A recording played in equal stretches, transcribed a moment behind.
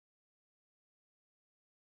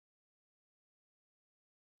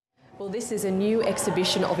Well, this is a new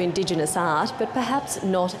exhibition of Indigenous art, but perhaps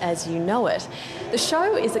not as you know it. The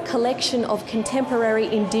show is a collection of contemporary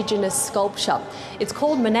Indigenous sculpture. It's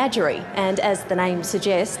called Menagerie, and as the name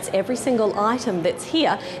suggests, every single item that's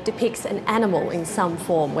here depicts an animal in some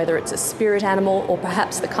form, whether it's a spirit animal or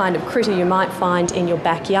perhaps the kind of critter you might find in your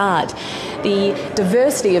backyard. The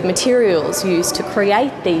diversity of materials used to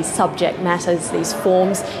create these subject matters, these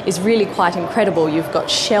forms, is really quite incredible. You've got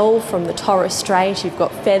shell from the Torres Strait, you've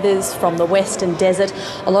got feathers from the Western Desert.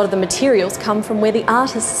 A lot of the materials come from where the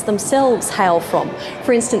artists themselves hail from.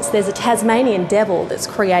 For instance, there's a Tasmanian devil that's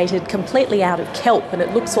created completely out of kelp, and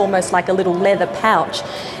it looks almost like a little leather pouch.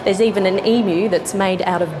 There's even an emu that's made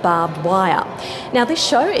out of barbed wire. Now, this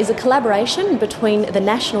show is a collaboration between the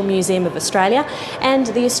National Museum of Australia and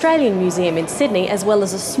the Australian Museum in Sydney, as well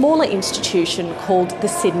as a smaller institution called the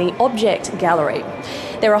Sydney Object Gallery.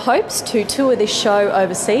 There are hopes to tour this show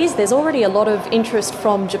overseas. There's already a lot of interest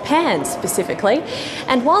from Japan specifically,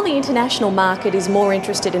 and while the international market is more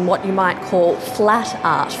interested in what you might call flat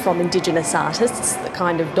art from Indigenous artists, the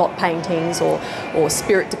kind of dot paintings or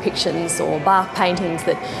spirit depictions or bark paintings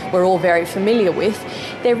that we're all very familiar with,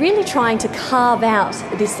 they're really trying to carve out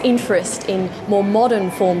this interest in more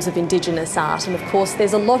modern forms of Indigenous art. And of course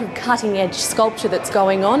there's a lot of cutting edge sculpture that's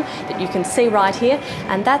going on that you can see right here,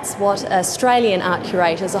 and that's what Australian art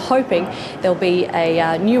curators are hoping there'll be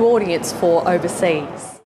a new audience for overseas.